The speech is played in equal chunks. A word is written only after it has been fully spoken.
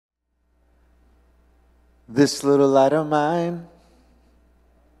This little light of mine,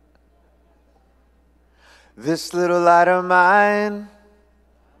 this little light of mine,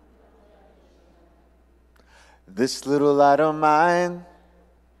 this little light of mine,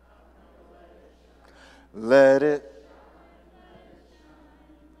 let it.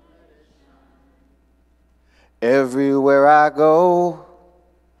 Everywhere I go,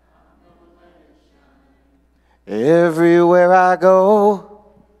 everywhere I go,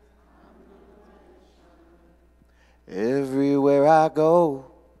 everywhere I go,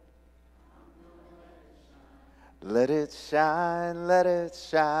 let it shine, let it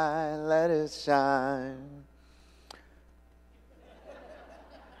shine, let it shine.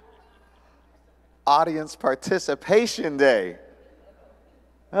 Audience participation day.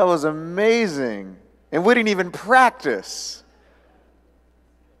 That was amazing. And we didn't even practice.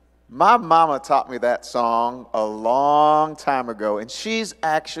 My mama taught me that song a long time ago, and she's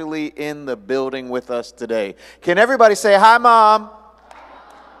actually in the building with us today. Can everybody say, hi, Mom?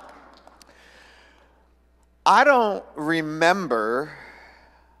 I don't remember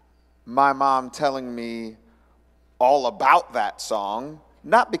my mom telling me all about that song,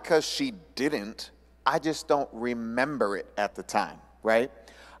 not because she didn't. I just don't remember it at the time, right?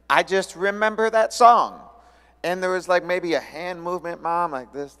 I just remember that song. And there was like maybe a hand movement, Mom,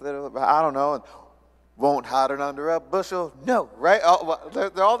 like this little, I don't know, and won't hide it under a bushel. No, right?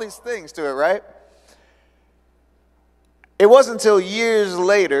 There are all these things to it, right? It wasn't until years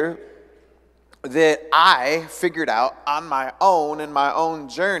later that I figured out on my own, in my own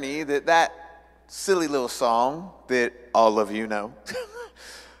journey, that silly little song that all of you know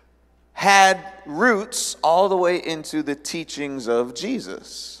had roots all the way into the teachings of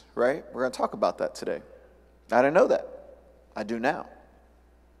Jesus, right? We're going to talk about that today. I didn't know that. I do now.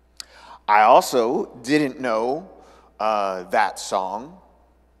 I also didn't know that song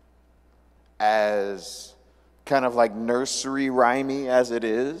as kind of like nursery rhymey as it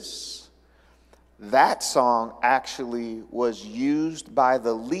is. That song actually was used by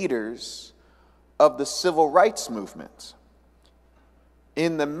the leaders of the civil rights movement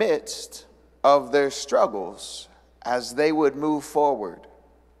in the midst of their struggles as they would move forward.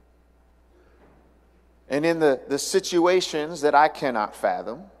 And in the situations that I cannot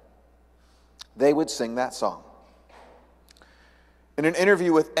fathom, they would sing that song. In an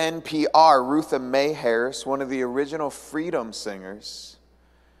interview with NPR, Rutha Mae Harris, one of the original freedom singers,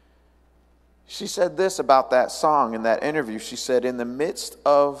 she said this about that song in that interview. She said, in the midst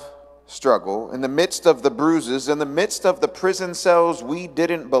of struggle, in the midst of the bruises, in the midst of the prison cells we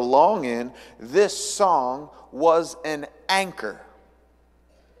didn't belong in, this song was an anchor.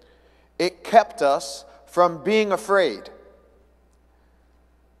 It kept us from being afraid.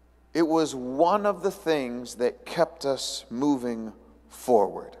 It was one of the things that kept us moving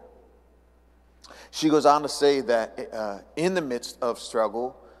forward. She goes on to say that in the midst of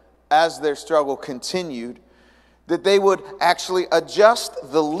struggle, as their struggle continued, that they would actually adjust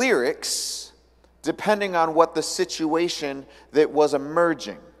the lyrics depending on what the situation that was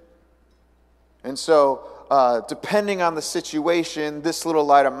emerging. And so, depending on the situation, this little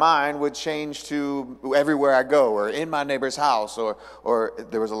light of mine would change to everywhere I go, or in my neighbor's house, or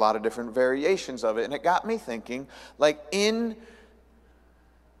there was a lot of different variations of it. And it got me thinking, like in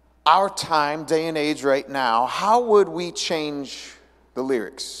our time, day and age right now, how would we change the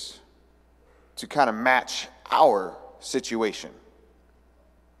lyrics to kind of match our situation?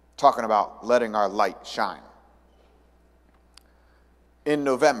 Talking about letting our light shine. In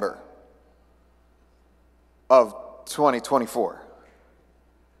November of 2024.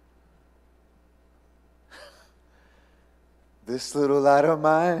 This little light of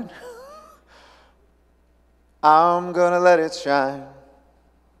mine, I'm gonna let it shine.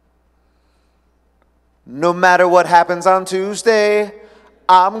 No matter what happens on Tuesday,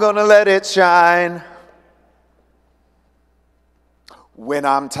 I'm gonna let it shine. When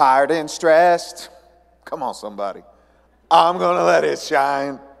I'm tired and stressed, come on somebody, I'm gonna let it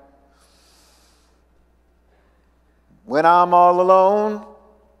shine. When I'm all alone,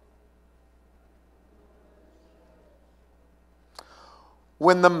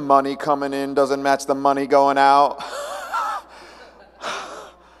 when the money coming in doesn't match the money going out,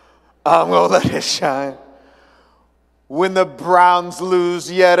 I'm gonna let it shine. When the Browns lose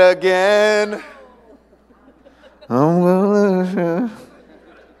yet again, I'm gonna let it shine.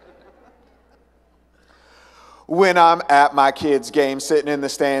 When I'm at my kid's game, sitting in the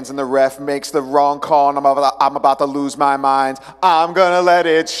stands, and the ref makes the wrong call, and I'm about to lose my mind, I'm gonna let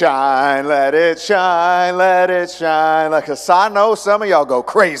it shine, let it shine, let it shine. Because I know some of y'all go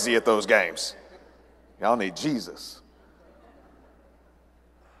crazy at those games. Y'all need Jesus.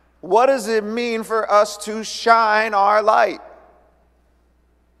 What does it mean for us to shine our light?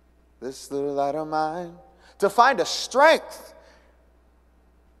 This little light of mine. To find a strength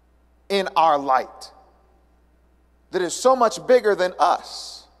in our light that is so much bigger than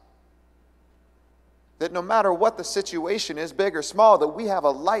us. That no matter what the situation is, big or small, that we have a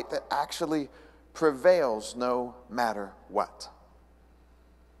light that actually prevails no matter what.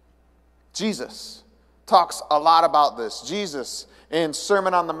 Jesus talks a lot about this. Jesus, in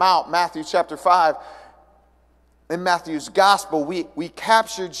Sermon on the Mount, Matthew chapter 5, in Matthew's gospel, we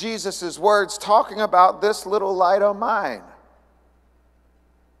capture Jesus' words talking about this little light of mine.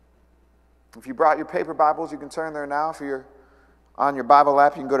 If you brought your paper Bibles, you can turn there now. If you're on your Bible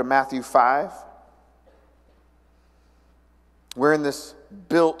app, you can go to Matthew 5. We're in this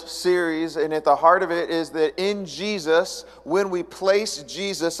built series, and at the heart of it is that in Jesus, when we place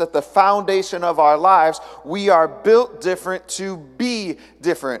Jesus at the foundation of our lives, we are built different to be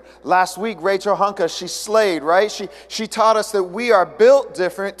different. Last week, Rachel Hunka, she slayed, right? She taught us that we are built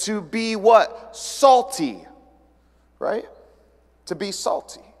different to be what? Salty, right? To be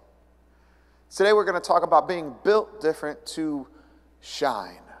salty. Today we're going to talk about being built different to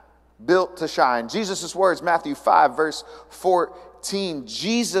shine. Built to shine. Jesus' words, Matthew 5, verse 14.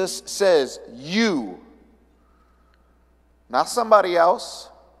 Jesus says, you, not somebody else,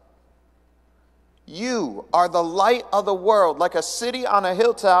 you are the light of the world, like a city on a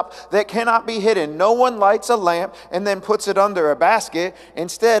hilltop that cannot be hidden. No one lights a lamp and then puts it under a basket.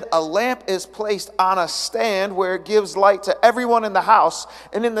 Instead, a lamp is placed on a stand where it gives light to everyone in the house.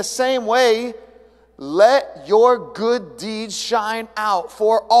 And in the same way, let your good deeds shine out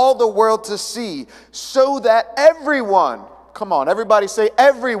for all the world to see, so that everyone, come on, everybody say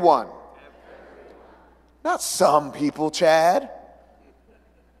everyone. Not some people, Chad.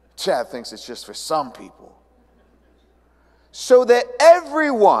 Chad thinks it's just for some people. So that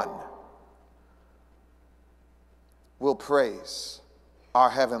everyone will praise our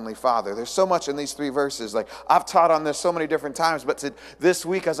Heavenly Father. There's so much in these three verses. Like, I've taught on this so many different times, but this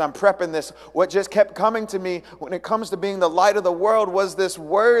week as I'm prepping this, what just kept coming to me when it comes to being the light of the world was this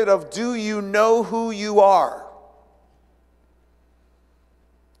word of, do you know who you are?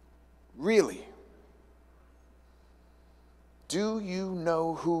 Really? Do you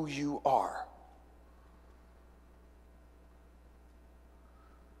know who you are?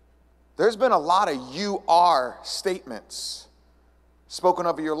 There's been a lot of you are statements spoken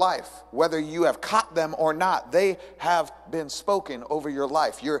over your life. Whether you have caught them or not, they have been spoken over your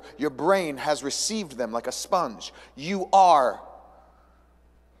life. Your brain has received them like a sponge. You are.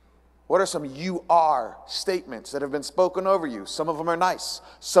 What are some you are statements that have been spoken over you? Some of them are nice.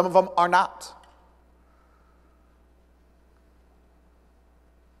 Some of them are not.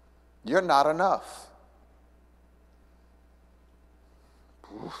 You're not enough.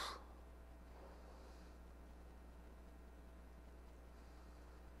 Oof.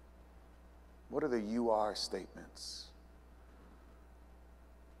 What are the you are statements?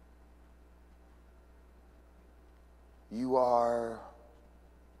 You are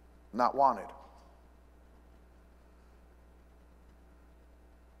not wanted.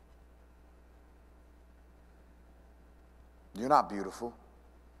 You're not beautiful.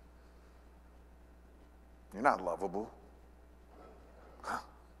 You're not lovable.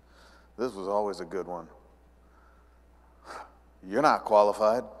 This was always a good one. You're not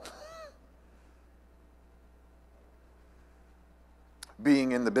qualified.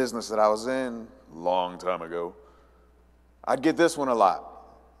 Being in the business that I was in a long time ago, I'd get this one a lot.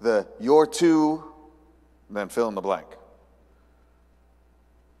 You're too, then fill in the blank.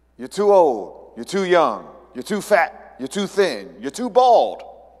 You're too old. You're too young. You're too fat. You're too thin. You're too bald.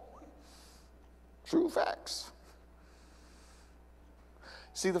 True facts.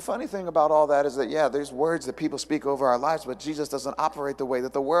 See, the funny thing about all that is that, yeah, there's words that people speak over our lives, but Jesus doesn't operate the way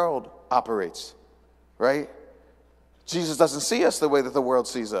that the world operates, right? Jesus doesn't see us the way that the world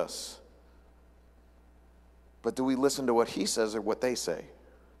sees us. But do we listen to what he says or what they say?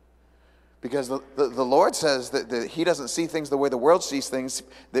 Because the Lord says that he doesn't see things the way the world sees things,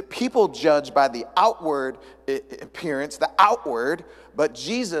 that people judge by the outward appearance, the outward, but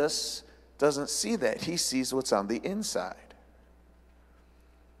Jesus doesn't see that. He sees what's on the inside.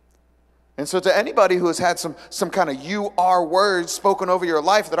 And so to anybody who has had some kind of you are words spoken over your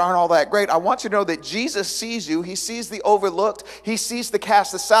life that aren't all that great, I want you to know that Jesus sees you. He sees the overlooked. He sees the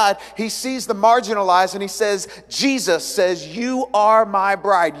cast aside. He sees the marginalized. And he says, Jesus says, you are my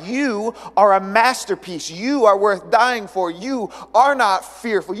bride. You are a masterpiece. You are worth dying for. You are not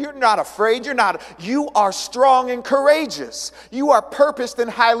fearful. You're not afraid. You are strong and courageous. You are purposed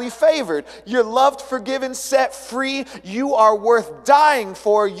and highly favored. You're loved, forgiven, set free. You are worth dying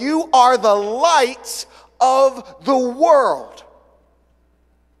for. You are the light of the world.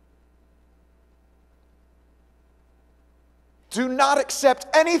 Do not accept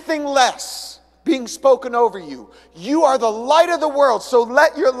anything less being spoken over you. You are the light of the world, so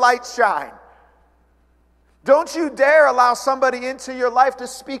let your light shine. Don't you dare allow somebody into your life to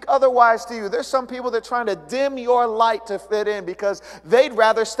speak otherwise to you. There's some people that are trying to dim your light to fit in because they'd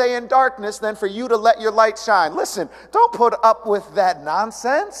rather stay in darkness than for you to let your light shine. Listen, don't put up with that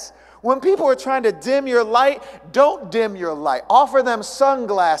nonsense. When people are trying to dim your light, don't dim your light. Offer them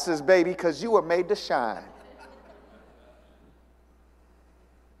sunglasses, baby, because you were made to shine.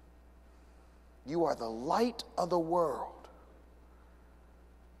 You are the light of the world.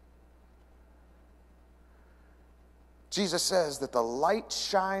 Jesus says that the light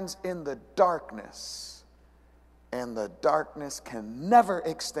shines in the darkness, and the darkness can never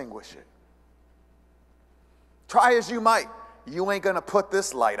extinguish it. Try as you might, you ain't going to put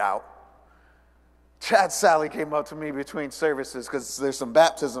this light out. Chad Sally came up to me between services because there's some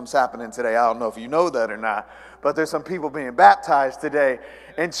baptisms happening today. I don't know if you know that or not, but there's some people being baptized today.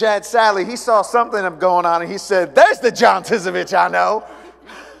 And Chad Sally, he saw something going on, and he said, there's the John Tisevich I know.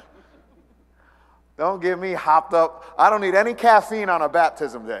 Don't get me hopped up. I don't need any caffeine on a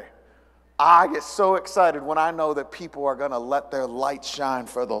baptism day. I get so excited when I know that people are going to let their light shine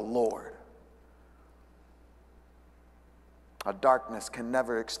for the Lord. A darkness can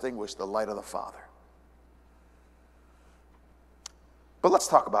never extinguish the light of the Father. But let's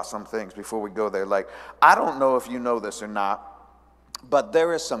talk about some things before we go there. Like, I don't know if you know this or not, but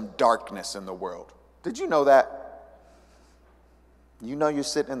there is some darkness in the world. Did you know that? You know you're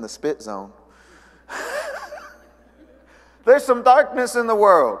sitting in the spit zone. There's some darkness in the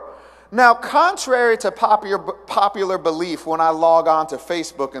world. Now, contrary to popular belief, when I log on to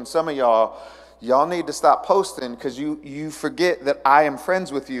Facebook, and some of y'all need to stop posting because you forget that I am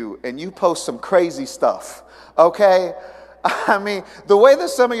friends with you and you post some crazy stuff, okay? I mean, the way that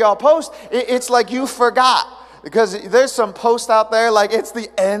some of y'all post, it's like you forgot. Because there's some posts out there like it's the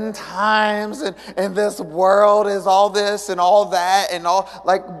end times and this world is all this and all that and all.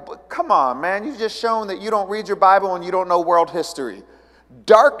 Like, come on, man. You've just shown that you don't read your Bible and you don't know world history.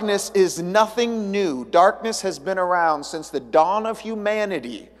 Darkness is nothing new. Darkness has been around since the dawn of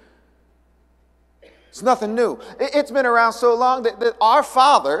humanity. It's nothing new. It's been around so long that our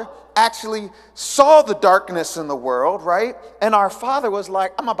Father actually saw the darkness in the world, right? And our Father was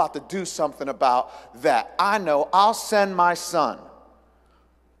like, I'm about to do something about that. I know, I'll send my Son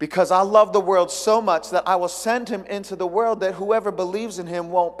because I love the world so much that I will send him into the world that whoever believes in him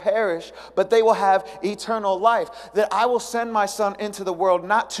won't perish, but they will have eternal life. That I will send my Son into the world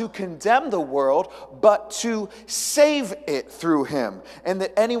not to condemn the world, but to save it through him. And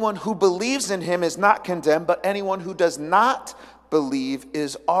that anyone who believes in him is not condemned, but anyone who does not believe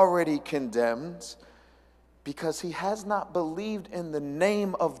is already condemned because he has not believed in the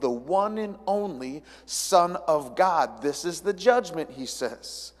name of the one and only Son of God. This is the judgment, he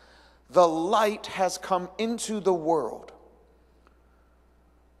says. The light has come into the world.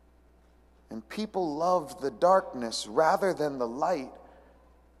 And people loved the darkness rather than the light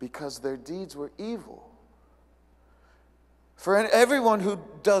because their deeds were evil. For everyone who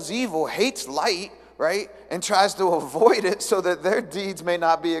does evil hates light, right? And tries to avoid it so that their deeds may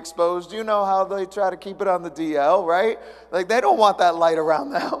not be exposed. You know how they try to keep it on the DL, right? Like they don't want that light around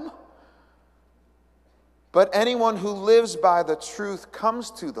them. But anyone who lives by the truth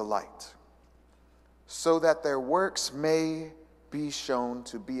comes to the light so that their works may be shown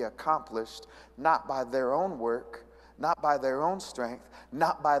to be accomplished not by their own work, not by their own strength,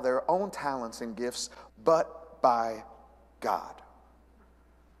 not by their own talents and gifts, but by God.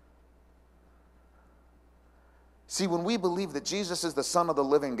 See, when we believe that Jesus is the Son of the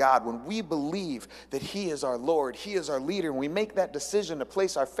living God, when we believe that he is our Lord, he is our leader, and we make that decision to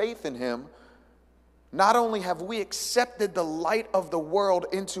place our faith in him, not only have we accepted the light of the world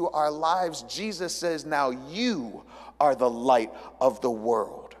into our lives, Jesus says, now you are the light of the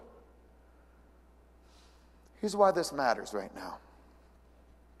world. Here's why this matters right now.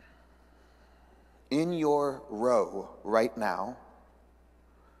 In your row right now,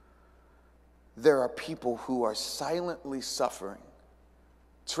 there are people who are silently suffering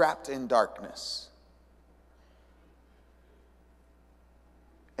trapped in darkness.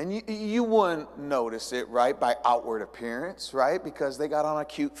 And you wouldn't notice it, right, by outward appearance, right, because they got on a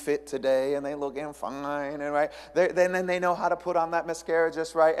cute fit today and they looking fine, and right, then they know how to put on that mascara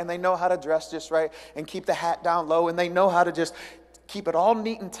just right, and they know how to dress just right, and keep the hat down low, and they know how to just keep it all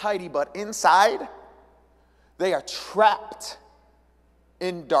neat and tidy, but inside, they are trapped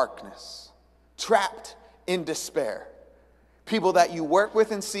in darkness, trapped in despair. People that you work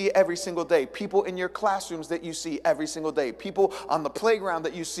with and see every single day. People in your classrooms that you see every single day. People on the playground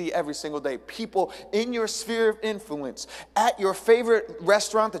that you see every single day. People in your sphere of influence. At your favorite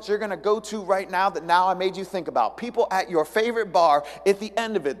restaurant that you're going to go to right now that now I made you think about. People at your favorite bar at the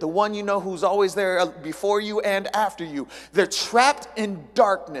end of it. The one you know who's always there before you and after you. They're trapped in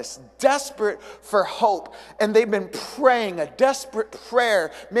darkness, desperate for hope. And they've been praying a desperate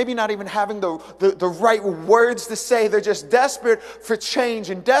prayer. Maybe not even having the right words to say. They're just desperate for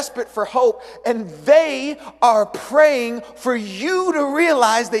change and desperate for hope, and they are praying for you to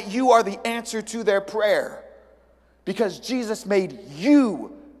realize that you are the answer to their prayer, because Jesus made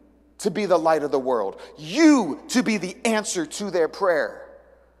you to be the light of the world, you to be the answer to their prayer.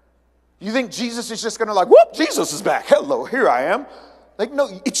 You think Jesus is just gonna whoop, Jesus is back, hello, here I am.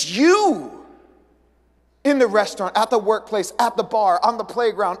 No, it's you in the restaurant, at the workplace, at the bar, on the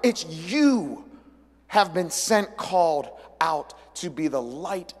playground. It's you have been sent, called out to be the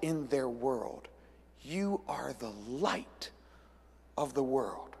light in their world. You are the light of the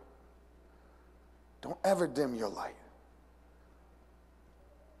world. Don't ever dim your light.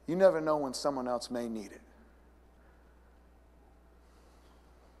 You never know when someone else may need it.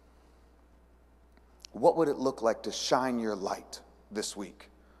 What would it look like to shine your light this week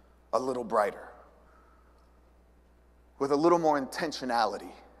a little brighter, with a little more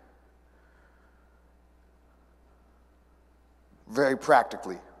intentionality? Very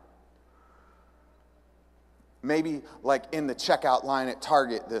practically. Maybe like in the checkout line at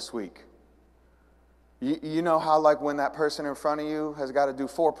Target this week. You know how when that person in front of you has got to do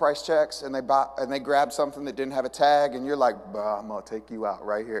 4 price checks and they grab something that didn't have a tag, and you're like, I'm going to take you out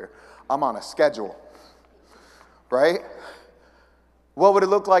right here. I'm on a schedule. Right? What would it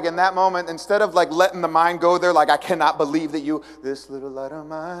look like in that moment? Instead of letting the mind go there, I cannot believe that this little light of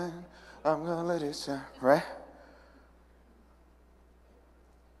mine, I'm going to let it shine. Right?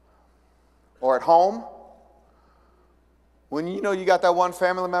 Or at home, when you got that one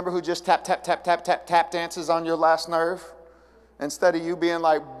family member who just tap, tap, tap, tap, tap, tap dances on your last nerve, instead of you being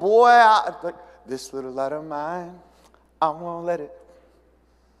like, boy, this little light of mine, I'm gonna let it.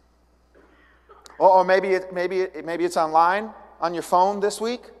 Or maybe it's online on your phone this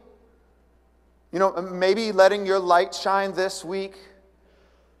week. Maybe letting your light shine this week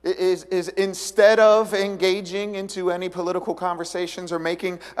is instead of engaging into any political conversations or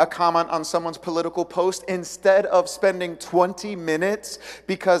making a comment on someone's political post, instead of spending 20 minutes,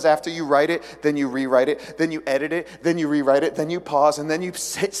 because after you write it, then you rewrite it, then you edit it, then you rewrite it, then you pause, and then you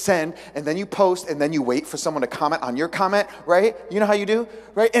hit send, and then you post, and then you wait for someone to comment on your comment, right? You know how you do,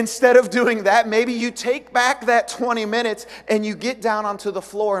 right? Instead of doing that, maybe you take back that 20 minutes and you get down onto the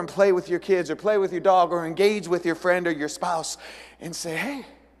floor and play with your kids or play with your dog or engage with your friend or your spouse and say, hey,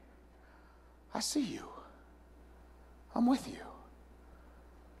 I see you. I'm with you.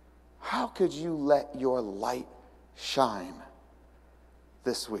 How could you let your light shine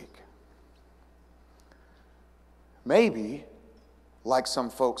this week? Maybe, like some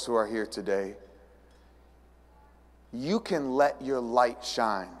folks who are here today, you can let your light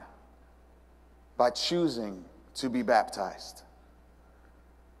shine by choosing to be baptized.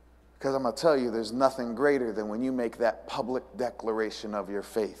 Because I'm going to tell you, there's nothing greater than when you make that public declaration of your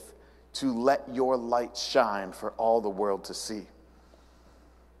faith, to let your light shine for all the world to see.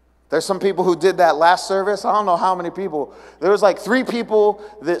 There's some people who did that last service. I don't know how many people. There was 3 people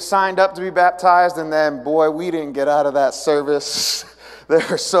that signed up to be baptized, and then, boy, we didn't get out of that service. They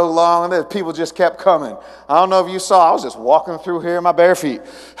were so long, and people just kept coming. I don't know if you saw, I was just walking through here in my bare feet,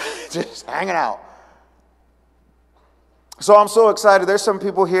 just hanging out. So I'm so excited. There's some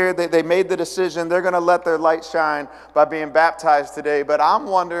people here that they made the decision. They're going to let their light shine by being baptized today. But I'm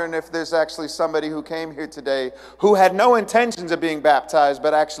wondering if there's actually somebody who came here today who had no intentions of being baptized,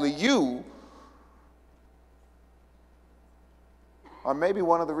 but actually you are maybe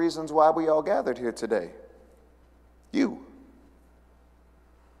one of the reasons why we all gathered here today. You.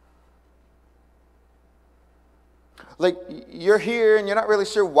 You're here and you're not really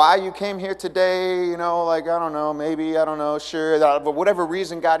sure why you came here today, I don't know, maybe, I don't know, sure, but whatever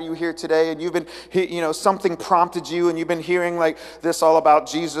reason got you here today, and you've been, something prompted you, and you've been hearing this all about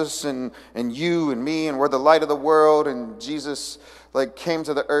Jesus and you and me, and we're the light of the world, and Jesus like came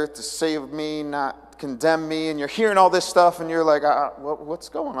to the earth to save me, not condemn me. And you're hearing all this stuff and you're like, what's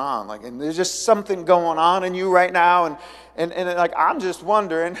going on? Like, and there's just something going on in you right now. And like, I'm just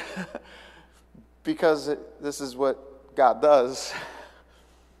wondering, because this is what God does.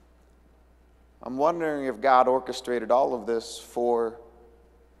 I'm wondering if God orchestrated all of this for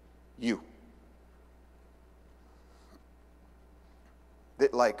you.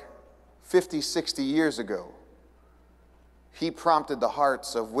 That like 50, 60 years ago, he prompted the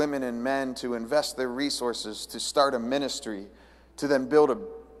hearts of women and men to invest their resources, to start a ministry, to then build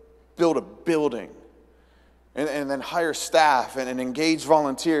a building, and then hire staff and engage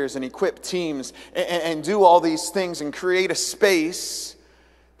volunteers and equip teams and do all these things and create a space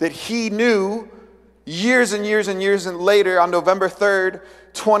that he knew years and years and years and later, on November 3rd,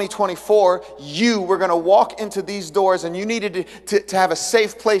 2024, you were going to walk into these doors and you needed to have a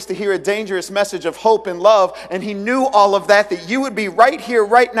safe place to hear a dangerous message of hope and love. And he knew all of that you would be right here,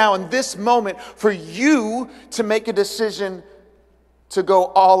 right now, in this moment, for you to make a decision to go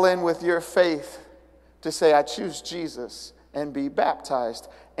all in with your faith, to say, I choose Jesus, and be baptized.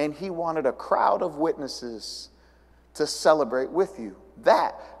 And he wanted a crowd of witnesses to celebrate with you.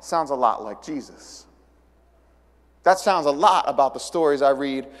 That sounds a lot like Jesus. That sounds a lot about the stories I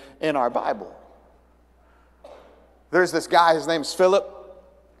read in our Bible. There's this guy, his name's Philip.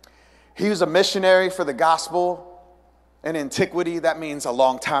 He was a missionary for the gospel in antiquity. That means a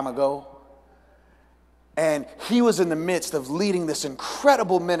long time ago. And he was in the midst of leading this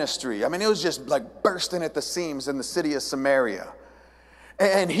incredible ministry. I mean, it was just like bursting at the seams in the city of Samaria.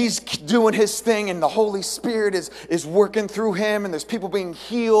 And he's doing his thing, and the Holy Spirit is working through him, and there's people being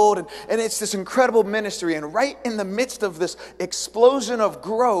healed, and it's this incredible ministry. And right in the midst of this explosion of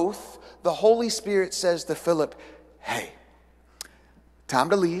growth, the Holy Spirit says to Philip, hey,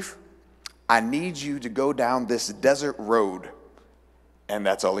 time to leave. I need you to go down this desert road. And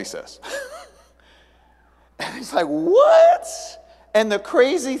that's all he says. And he's like, what? And the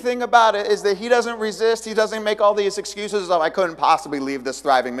crazy thing about it is that he doesn't resist. He doesn't make all these excuses of, I couldn't possibly leave this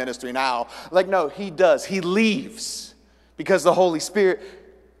thriving ministry now. Like, no, he does. He leaves because the Holy Spirit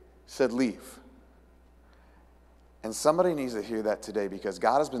said leave. And somebody needs to hear that today, because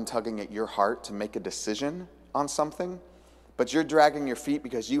God has been tugging at your heart to make a decision on something, but you're dragging your feet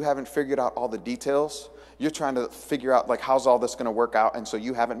because you haven't figured out all the details. You're trying to figure out, like, how's all this going to work out? And so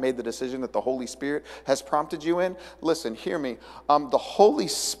you haven't made the decision that the Holy Spirit has prompted you in. Listen, hear me. The Holy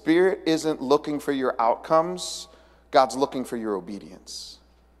Spirit isn't looking for your outcomes. God's looking for your obedience.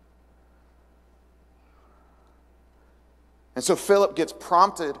 And so Philip gets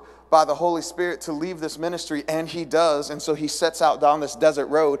prompted by the Holy Spirit to leave this ministry, and he does. And so he sets out down this desert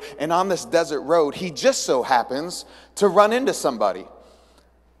road. And on this desert road, he just so happens to run into somebody.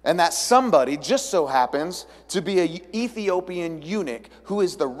 And that somebody just so happens to be an Ethiopian eunuch who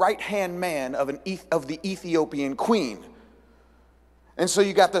is the right-hand man of the Ethiopian queen. And so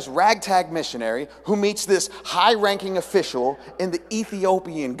you got this ragtag missionary who meets this high-ranking official in the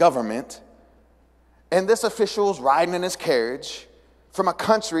Ethiopian government. And this official is riding in his carriage from a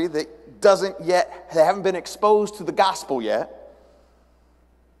country that haven't been exposed to the gospel yet.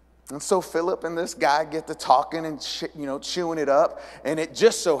 And so Philip and this guy get to talking and chewing it up. And it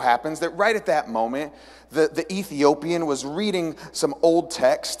just so happens that right at that moment, the Ethiopian was reading some old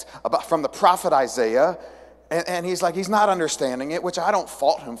text from the prophet Isaiah. And he's like, he's not understanding it, which I don't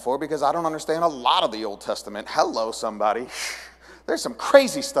fault him for, because I don't understand a lot of the Old Testament. Hello, somebody. There's some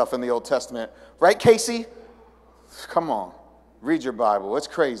crazy stuff in the Old Testament. Right, Casey? Come on. Read your Bible. It's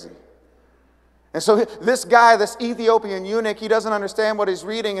crazy. And so this guy, this Ethiopian eunuch, he doesn't understand what he's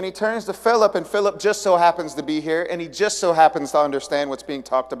reading, and he turns to Philip, and Philip just so happens to be here, and he just so happens to understand what's being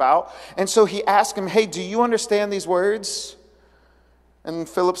talked about. And so he asks him, hey, do you understand these words? And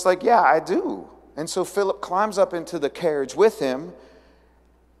Philip's like, yeah, I do. And so Philip climbs up into the carriage with him,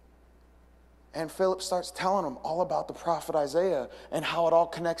 and Philip starts telling him all about the prophet Isaiah and how it all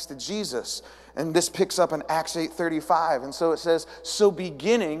connects to Jesus. And this picks up in Acts 8:35. And so it says, so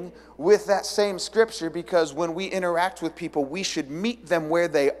beginning with that same scripture, because when we interact with people, we should meet them where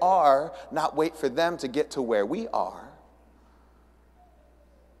they are, not wait for them to get to where we are.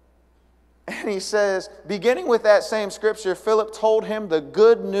 And he says, beginning with that same scripture, Philip told him the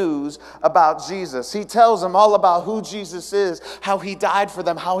good news about Jesus. He tells him all about who Jesus is, how he died for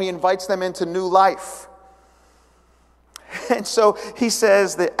them, how he invites them into new life. And so he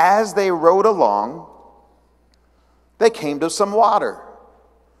says that as they rode along, they came to some water.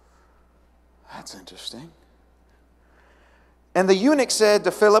 That's interesting. And the eunuch said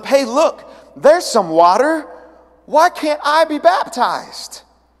to Philip, hey, look, there's some water. Why can't I be baptized?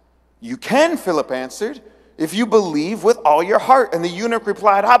 You can, Philip answered, if you believe with all your heart. And the eunuch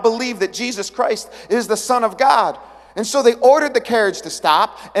replied, I believe that Jesus Christ is the Son of God. And so they ordered the carriage to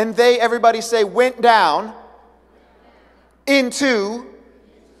stop, and they, everybody say, went down into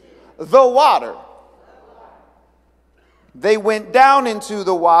the water. They went down into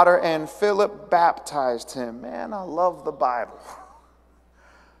the water, and Philip baptized him. Man, I love the Bible.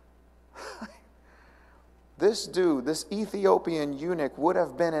 This dude, this Ethiopian eunuch, would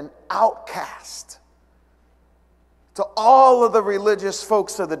have been an outcast to all of the religious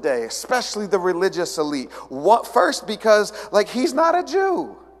folks of the day, especially the religious elite. First, because he's not a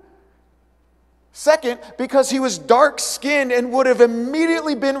Jew. Second, because he was dark-skinned and would have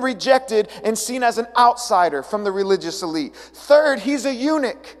immediately been rejected and seen as an outsider from the religious elite. Third, he's a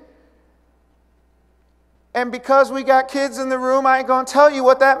eunuch. And because we got kids in the room, I ain't going to tell you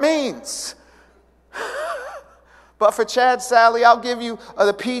what that means. But for Chad, Sally, I'll give you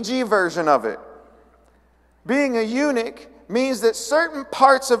the PG version of it. Being a eunuch means that certain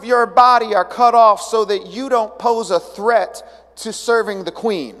parts of your body are cut off so that you don't pose a threat to serving the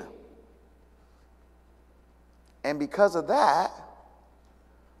queen. And because of that,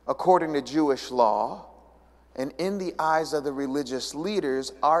 according to Jewish law, and in the eyes of the religious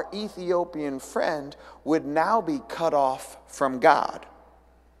leaders, our Ethiopian friend would now be cut off from God.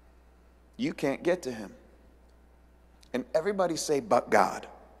 You can't get to him. And everybody say, but God.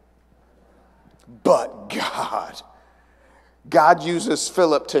 But God. God uses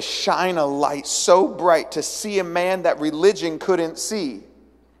Philip to shine a light so bright to see a man that religion couldn't see.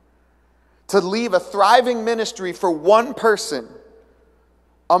 To leave a thriving ministry for one person,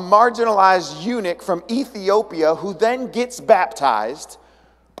 a marginalized eunuch from Ethiopia who then gets baptized,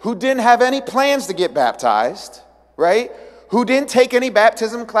 who didn't have any plans to get baptized, right? Who didn't take any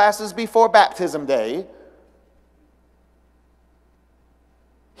baptism classes before baptism day.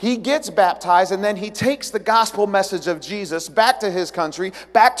 He gets baptized, and then he takes the gospel message of Jesus back to his country,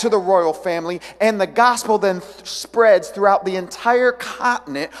 back to the royal family, and the gospel then spreads throughout the entire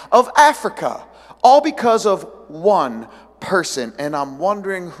continent of Africa, all because of one person. And I'm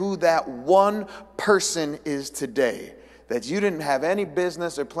wondering who that one person is today, that you didn't have any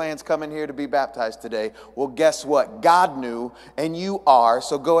business or plans coming here to be baptized today. Well, guess what? God knew, and you are,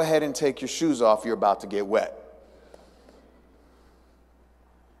 so go ahead and take your shoes off. You're about to get wet.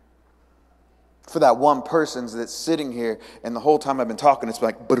 For that one person that's sitting here, and the whole time I've been talking, it's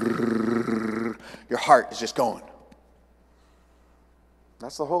like, brrr, your heart is just going.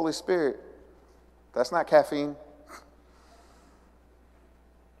 That's the Holy Spirit. That's not caffeine.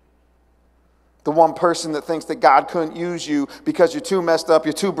 The one person that thinks that God couldn't use you because you're too messed up,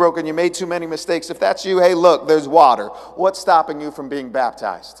 you're too broken, you made too many mistakes. If that's you, hey, look, there's water. What's stopping you from being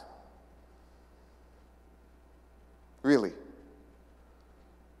baptized? Really?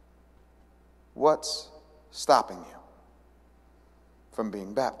 What's stopping you from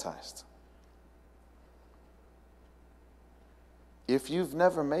being baptized? If you've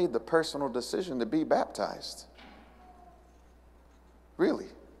never made the personal decision to be baptized, really,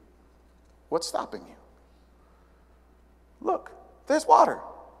 what's stopping you? Look, there's water.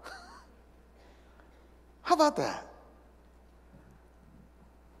 How about that?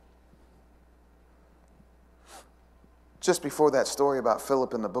 Just before that story about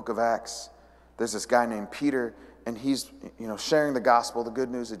Philip in the book of Acts, there's this guy named Peter, and he's, sharing the gospel, the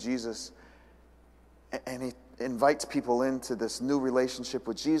good news of Jesus, and he invites people into this new relationship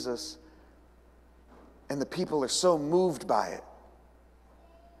with Jesus, and the people are so moved by it.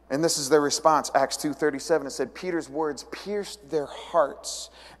 And this is their response, Acts 2:37. It said, Peter's words pierced their hearts,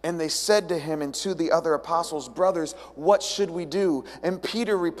 and they said to him and to the other apostles, brothers, what should we do? And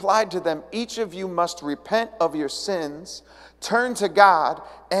Peter replied to them, each of you must repent of your sins, turn to God,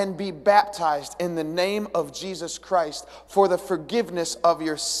 and be baptized in the name of Jesus Christ for the forgiveness of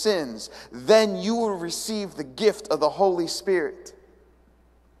your sins. Then you will receive the gift of the Holy Spirit.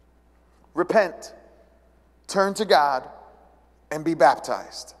 Repent, turn to God, and be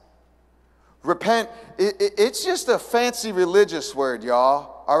baptized. Repent, it's just a fancy religious word,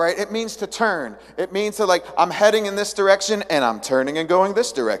 y'all. All right, it means to turn. It means to I'm heading in this direction and I'm turning and going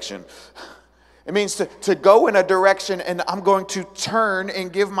this direction. It means to go in a direction and I'm going to turn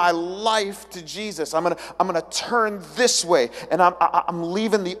and give my life to Jesus. I'm gonna turn this way, and I'm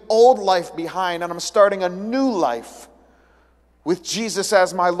leaving the old life behind and I'm starting a new life with Jesus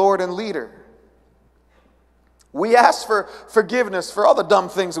as my Lord and leader. We ask for forgiveness for all the dumb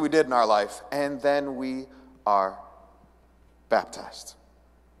things that we did in our life, and then we are baptized.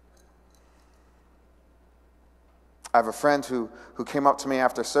 I have a friend who came up to me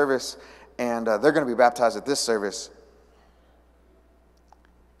after service, and they're going to be baptized at this service.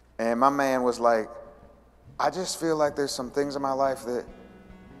 And my man was like, I just feel like there's some things in my life that,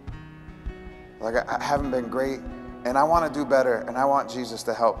 like, I haven't been great, and I want to do better, and I want Jesus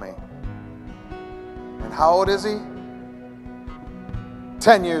to help me. And how old is he?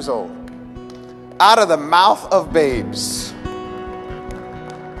 10 years old. Out of the mouth of babes.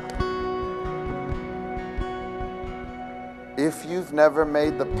 If you've never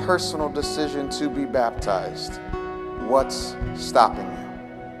made the personal decision to be baptized, what's stopping you?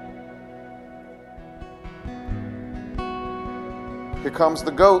 Here comes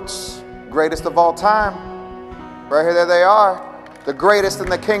the goats, greatest of all time. Right here, there they are, the greatest in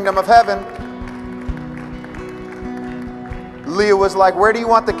the kingdom of heaven. Leah was like, where do you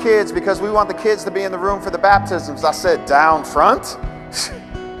want the kids? Because we want the kids to be in the room for the baptisms. I said, down front?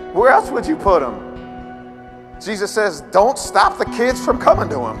 Where else would you put them? Jesus says, don't stop the kids from coming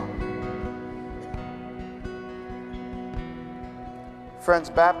to him.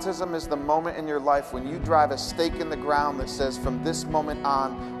 Friends, baptism is the moment in your life when you drive a stake in the ground that says, from this moment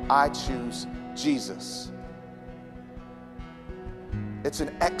on, I choose Jesus. It's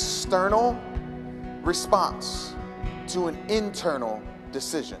an external response to an internal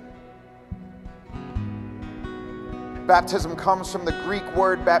decision. Baptism comes from the Greek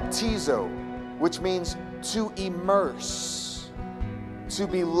word baptizo, which means to immerse, to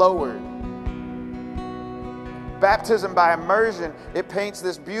be lowered. Baptism by immersion, it paints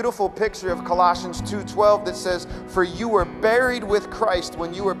this beautiful picture of Colossians 2:12 that says, for you were buried with Christ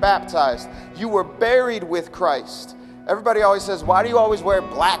when you were baptized. You were buried with Christ. Everybody always says, why do you always wear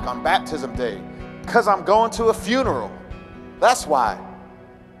black on baptism day? Because I'm going to a funeral. That's why.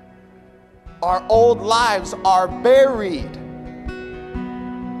 Our old lives are buried.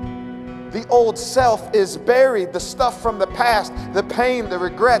 The old self is buried. The stuff from the past, the pain, the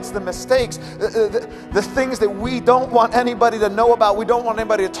regrets, the mistakes, the things that we don't want anybody to know about, we don't want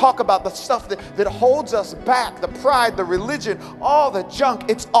anybody to talk about, the stuff that holds us back, the pride, the religion, all the junk,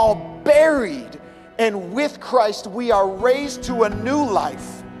 it's all buried. And with Christ, we are raised to a new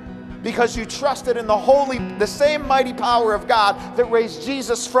life because you trusted in the same mighty power of God that raised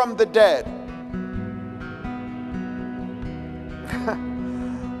Jesus from the dead.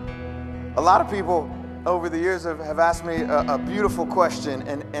 A lot of people over the years have asked me a beautiful question,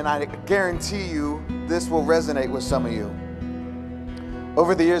 and I guarantee you this will resonate with some of you.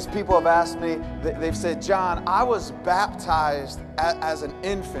 Over the years, people have asked me, they've said, John, I was baptized as an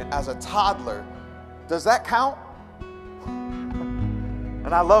infant, as a toddler. Does that count?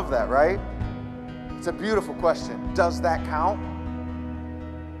 And I love that, right? It's a beautiful question. Does that count?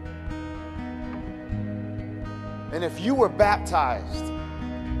 And if you were baptized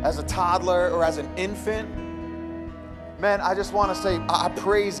as a toddler or as an infant, man, I just want to say, I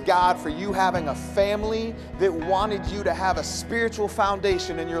praise God for you having a family that wanted you to have a spiritual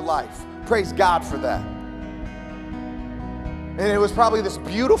foundation in your life. Praise God for that. And it was probably this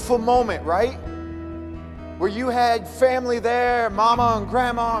beautiful moment, right? Where you had family there, mama and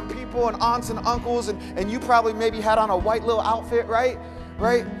grandma and people and aunts and uncles, and you probably maybe had on a white little outfit, right?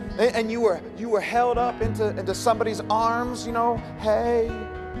 Right? And you were held up into somebody's arms, you know, hey.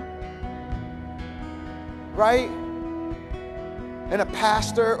 Right? And a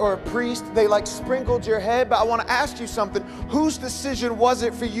pastor or a priest, they like sprinkled your head. But I want to ask you something. Whose decision was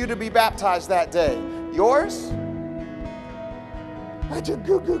it for you to be baptized that day? Yours?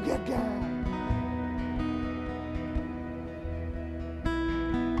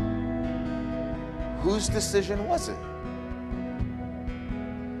 Whose decision was it?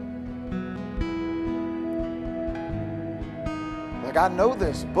 Like, I know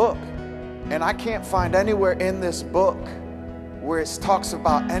this book, and I can't find anywhere in this book where it talks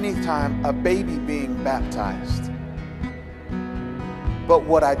about any time a baby being baptized. But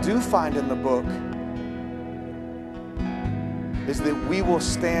what I do find in the book is that we will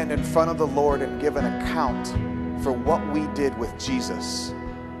stand in front of the Lord and give an account for what we did with Jesus.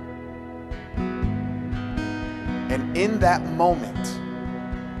 And in that moment,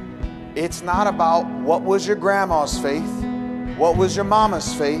 it's not about what was your grandma's faith, what was your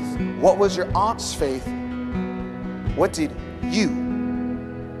mama's faith, what was your aunt's faith. What did you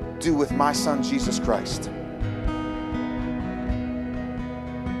do with my son, Jesus Christ?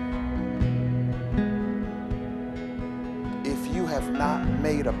 If you have not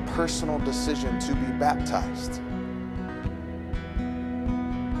made a personal decision to be baptized,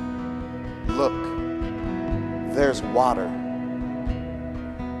 look, there's water.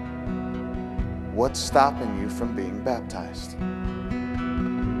 What's stopping you from being baptized?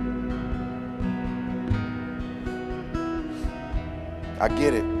 I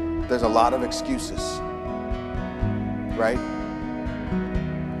get it. There's a lot of excuses, right?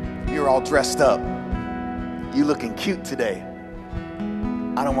 You're all dressed up. You looking cute today.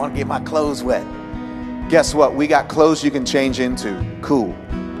 I don't want to get my clothes wet. Guess what? We got clothes you can change into. Cool.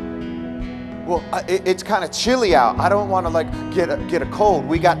 Well, it's kind of chilly out. I don't want to like get a cold.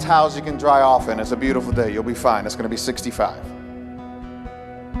 We got towels you can dry off in. It's a beautiful day. You'll be fine. It's going to be 65.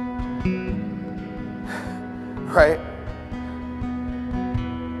 Right?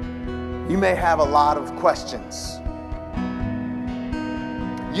 You may have a lot of questions.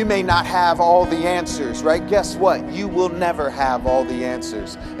 You may not have all the answers, right? Guess what? You will never have all the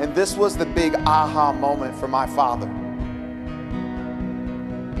answers. And this was the big aha moment for my father.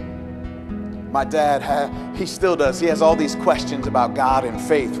 My dad, he still does. He has all these questions about God and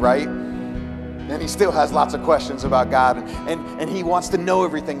faith, right? And he still has lots of questions about God. And he wants to know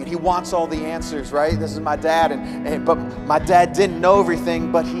everything. And he wants all the answers, right? This is my dad. But my dad didn't know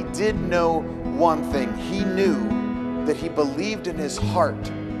everything, but he did know one thing. He knew that he believed in his heart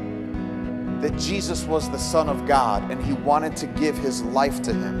that Jesus was the Son of God, and he wanted to give his life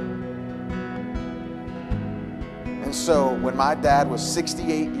to him. And so when my dad was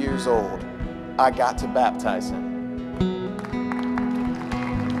 68 years old, I got to baptize him.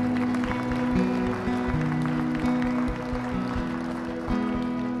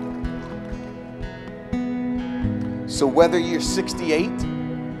 So whether you're 68,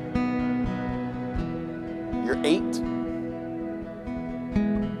 you're 8,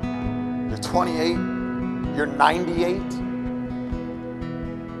 28, you're 98,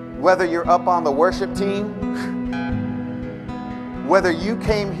 whether you're up on the worship team, whether you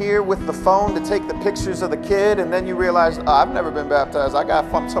came here with the phone to take the pictures of the kid and then you realize, oh, I've never been baptized, I got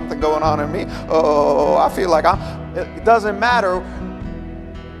something going on in me, oh, I feel like it doesn't matter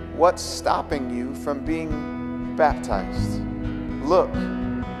what's stopping you from being baptized. Look,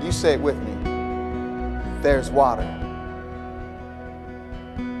 you say it with me, there's water.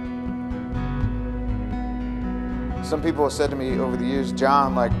 Some people have said to me over the years,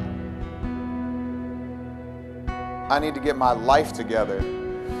 John, like, I need to get my life together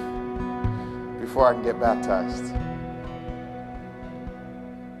before I can get baptized.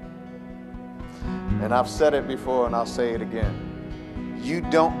 And I've said it before and I'll say it again. You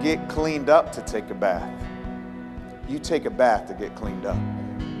don't get cleaned up to take a bath. You take a bath to get cleaned up.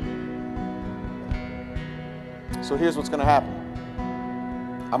 So here's what's going to happen.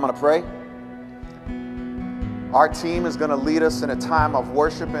 I'm going to pray. Our team is going to lead us in a time of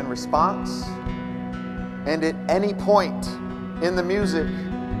worship and response. And at any point in the music,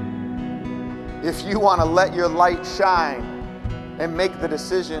 if you want to let your light shine and make the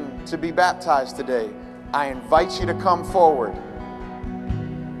decision to be baptized today, I invite you to come forward.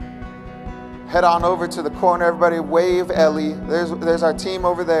 Head on over to the corner. Everybody wave Ellie. There's our team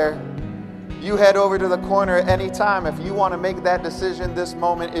over there. You head over to the corner at any time. If you want to make that decision, this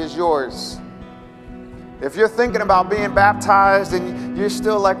moment is yours. If you're thinking about being baptized and you're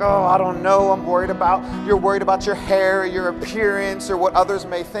still like, oh, I don't know, you're worried about your hair, your appearance, or what others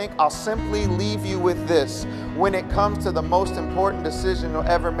may think, I'll simply leave you with this. When it comes to the most important decision you'll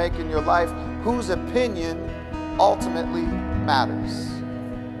ever make in your life, whose opinion ultimately matters?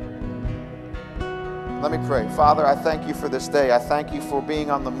 Let me pray. Father, I thank you for this day. I thank you for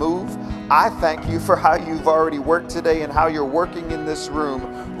being on the move. I thank you for how you've already worked today and how you're working in this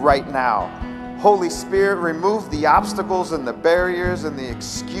room right now. Holy Spirit, remove the obstacles and the barriers and the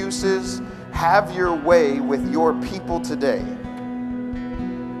excuses. Have your way with your people today.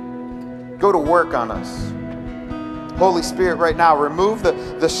 Go to work on us. Holy Spirit, right now, remove the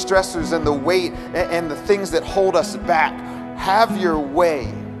stressors and the weight and the things that hold us back. Have your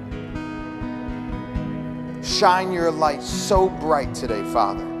way. Shine your light so bright today,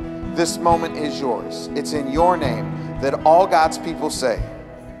 Father. This moment is yours. It's in your name that all God's people say,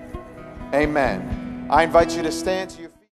 amen. I invite you to stand.